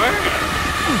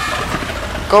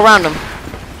 Go around him.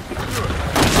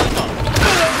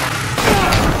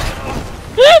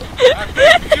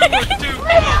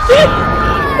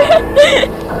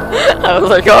 I was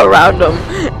like, go around him.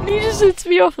 He just hits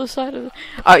me off the side of the.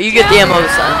 Alright, you get the ammo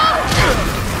this time.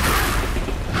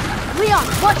 Leon,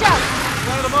 watch out!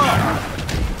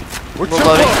 We're too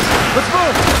loading. close. Let's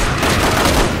move.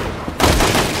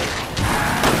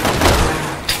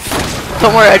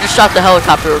 Don't worry, I just shot the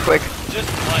helicopter real quick.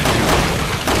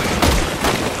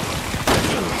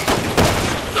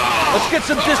 Let's get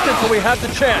some distance when we have the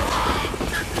chance.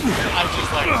 I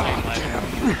just like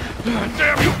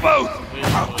Damn you both!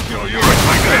 I'll kill you with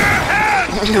my bare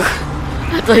hands!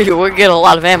 I tell you, we're getting a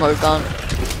lot of ammo gone.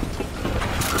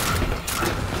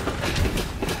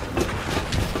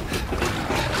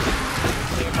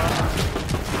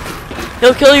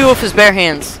 He'll kill you with his bare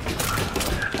hands.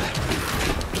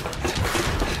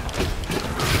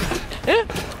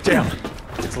 Damn,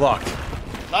 it's locked.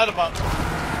 Light him up.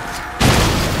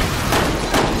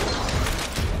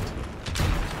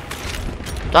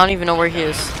 Don't even know where he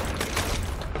is.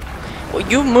 Will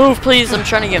you move, please? I'm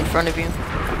trying to get in front of you.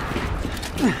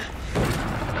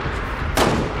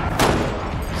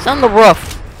 It's on the roof.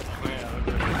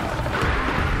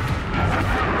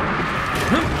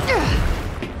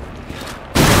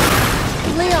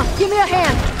 Leon, give me a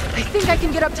hand. I think I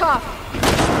can get up top.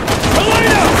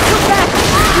 Helena! Look back.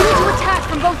 You need to attack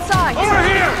from both sides. Over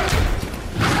here!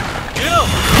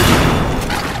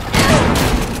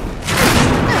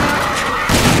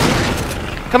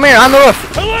 Come here, on the roof.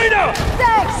 Helena!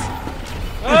 Thanks.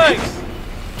 Thanks!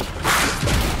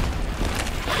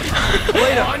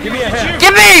 Helena, give me a hand.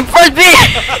 Give me! First B!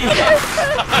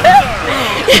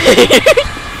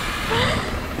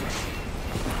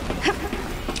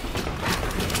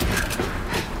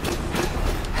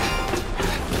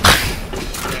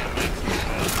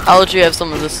 I'll let you have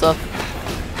some of this stuff.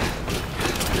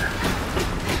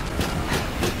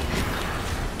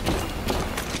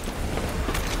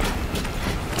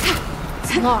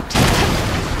 It's locked.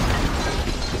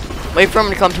 Wait for him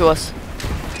to come to us.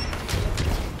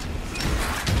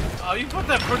 Oh, you put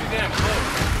that pretty damn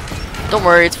close. Don't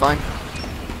worry, it's fine.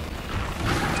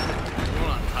 Going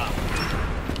on top.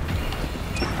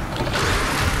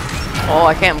 Oh,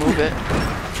 I can't move it.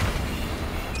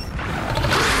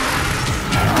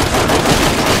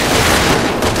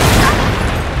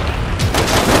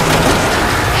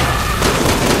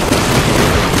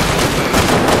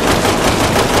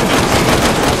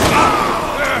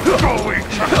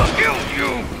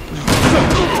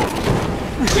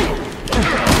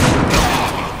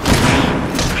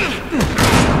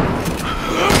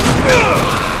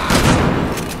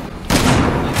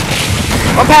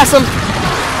 I'll pass him.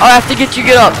 I'll have to get you.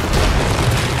 Get up.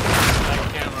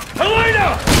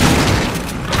 Helena!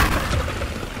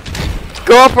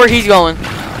 Go up where he's going.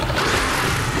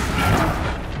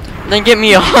 Then get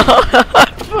me up.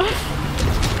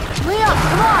 Leon,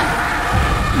 come on.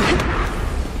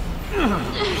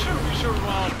 You sure we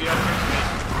want to be up here?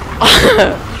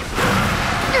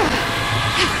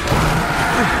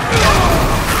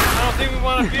 I don't think we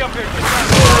want to be up here.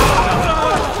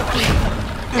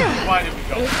 Why did we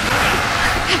go?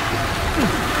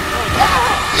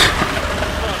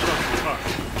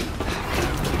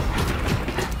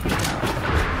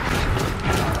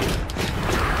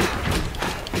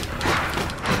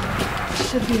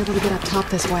 Should be able to get up top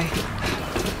this way.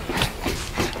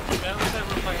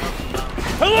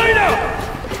 Helena!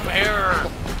 Where?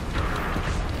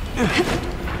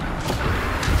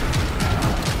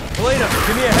 Helena,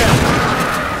 give me a hand.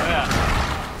 Yeah.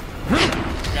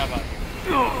 Forgot about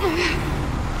you.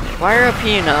 Wire up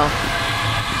here now.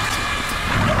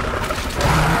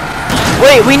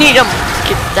 Wait, we need him.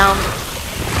 Get down.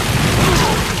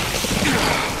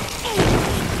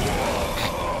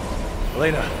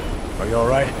 Helena, are you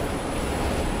alright?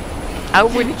 I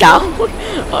went down.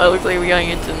 Oh, it looks like we gotta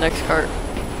get to the next cart.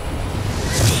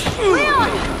 Leon!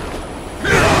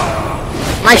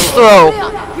 Nice throw.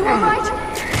 Leon, you alright?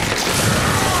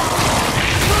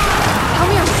 Tell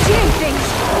me I'm seeing things.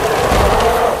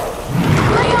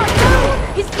 Leon, move!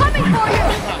 He's coming for you!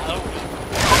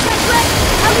 Okay, Greg,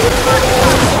 I'll leave you on.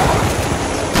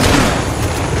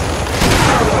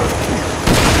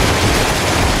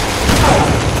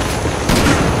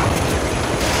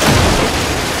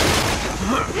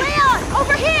 Leon,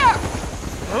 over here!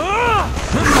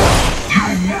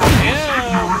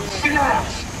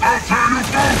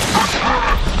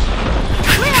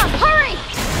 Leon, hurry!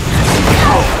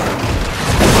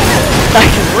 I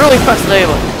can really press the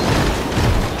table.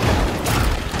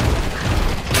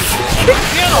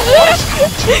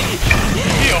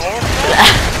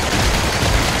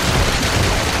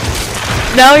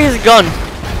 Now he has a gun.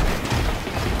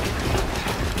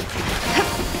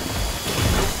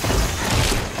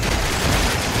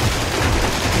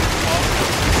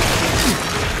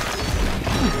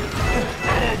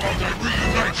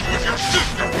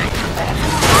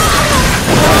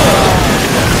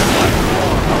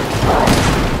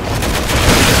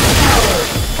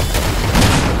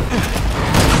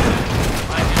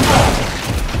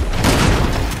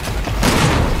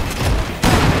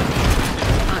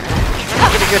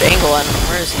 Good angle on him.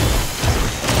 Where is he?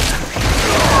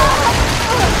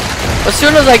 As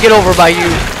soon as I get over by you.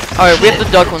 Alright, we have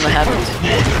to duck when that happens.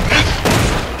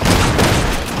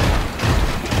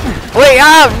 Wait,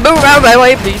 move out of my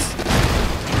way, please.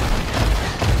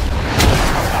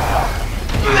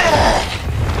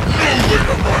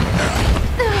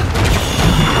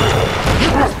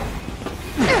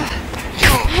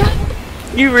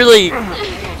 You really...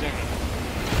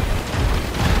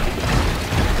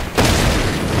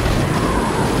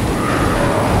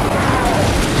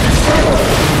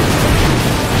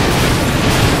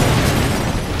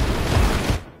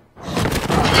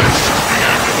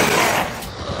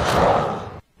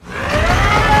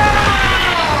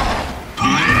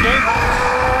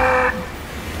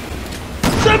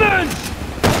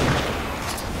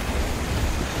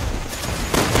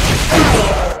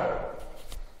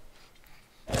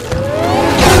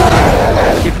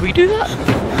 Do that?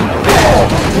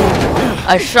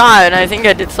 I shot and I think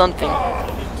I did something.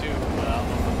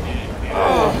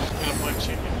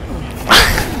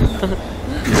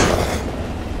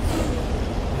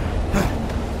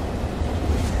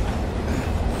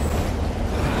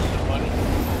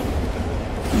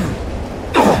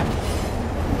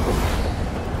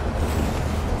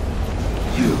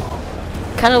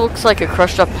 Kind of looks like a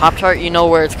crushed up Pop-Tart, you know,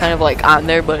 where it's kind of like on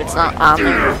there, but it's not on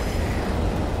there.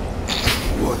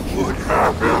 What would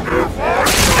happen if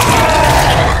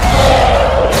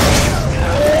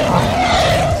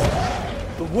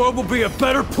The world will be a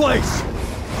better place!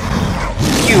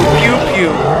 Pew, pew,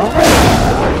 pew.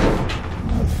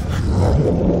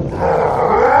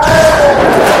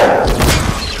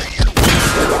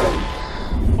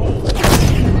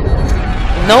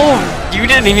 No, you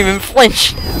didn't even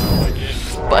flinch.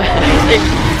 But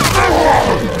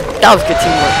that was good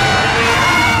teamwork.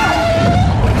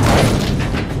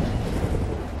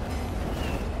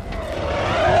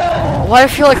 Why I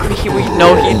feel like we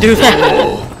know he'd do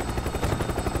that.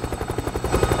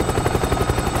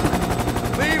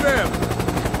 leave him?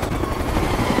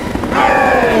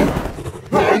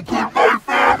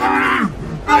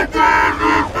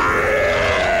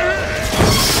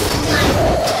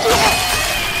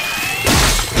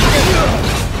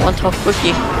 One tough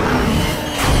cookie.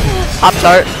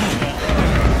 Pop-Tart.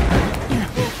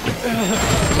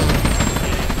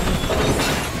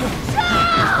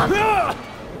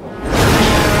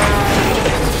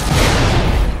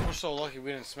 We're so lucky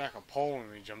we didn't smack a pole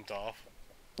when we jumped off.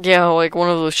 Yeah, like one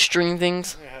of those string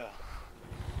things. Yeah.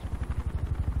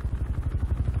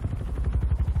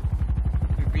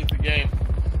 We beat the game.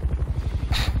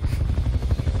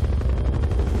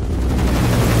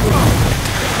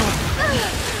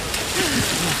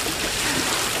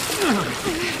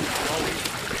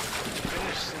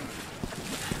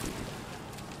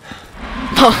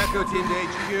 Echo team to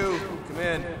HQ, come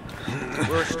in.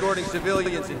 We're escorting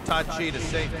civilians in Tachi to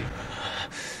safety.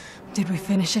 Did we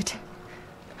finish it?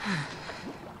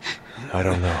 I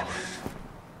don't know.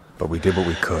 But we did what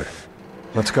we could.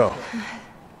 Let's go.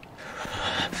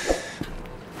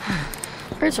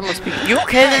 I heard someone speak. You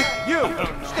okay there? You!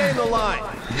 Stay in the line!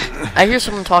 I hear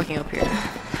someone talking up here.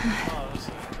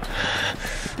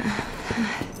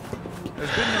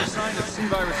 There's been no sign of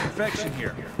C-virus infection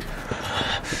here.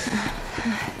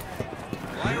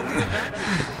 Why are we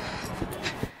evacuating?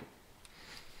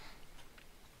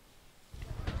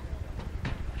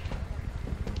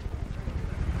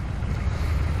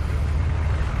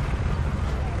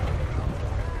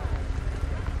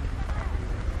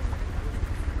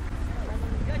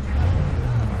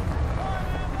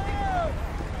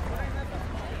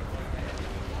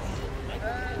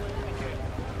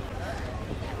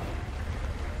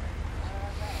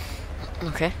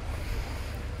 Okay.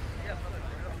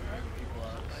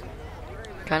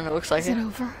 Kinda looks like Is it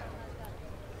over?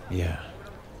 Yeah.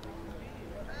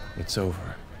 It's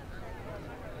over.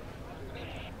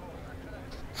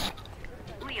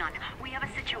 Leon, we have a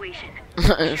situation.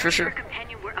 For sure. Your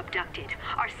companion were abducted.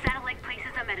 Our satellite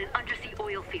places them at an undersea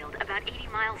oil field about 80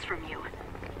 miles from you.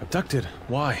 Abducted?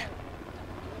 Why?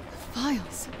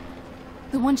 Files.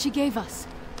 The one she gave us.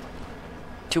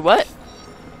 To what?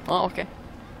 Oh, okay.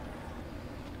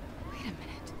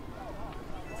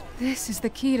 This is the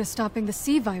key to stopping the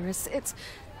C-virus. It's...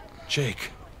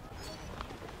 Jake.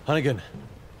 Hunnigan,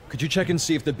 could you check and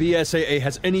see if the BSAA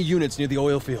has any units near the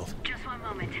oil field? Just one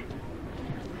moment.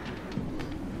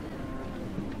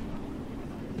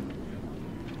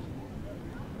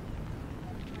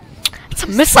 It's a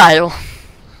missile.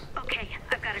 Okay,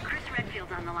 I've got a Chris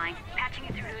Redfield on the line, patching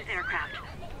you through to his aircraft.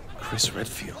 Chris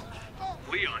Redfield.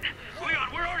 Leon!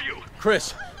 Leon, where are you?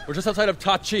 Chris, we're just outside of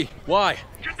Tachi. Why?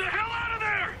 Get the hell out of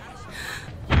there!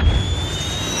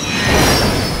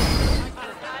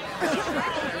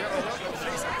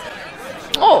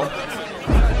 Oh.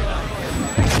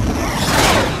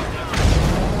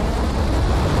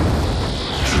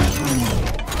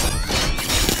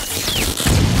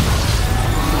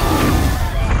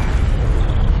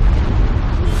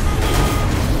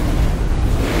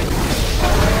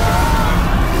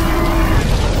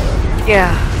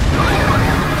 Yeah.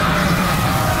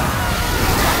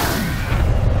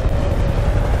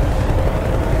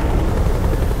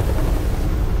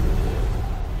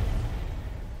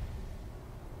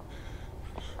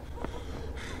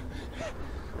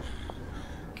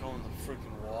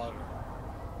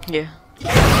 Yeah.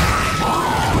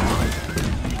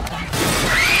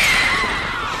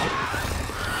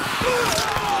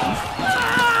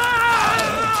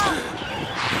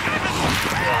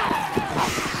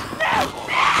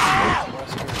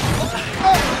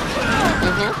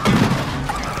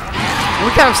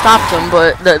 We kind of stopped him,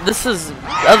 but this is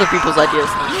other people's ideas.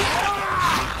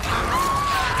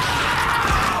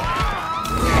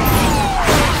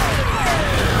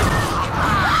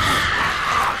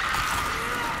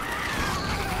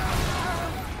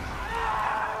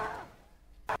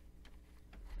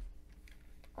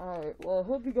 Alright, well, I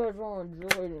hope you guys all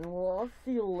enjoyed, and well, I'll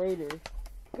see you later.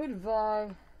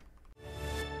 Goodbye.